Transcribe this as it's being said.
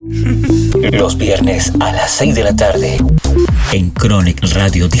Los viernes a las 6 de la tarde en Cronic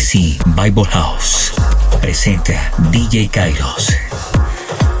Radio DC Bible House presenta DJ Kairos.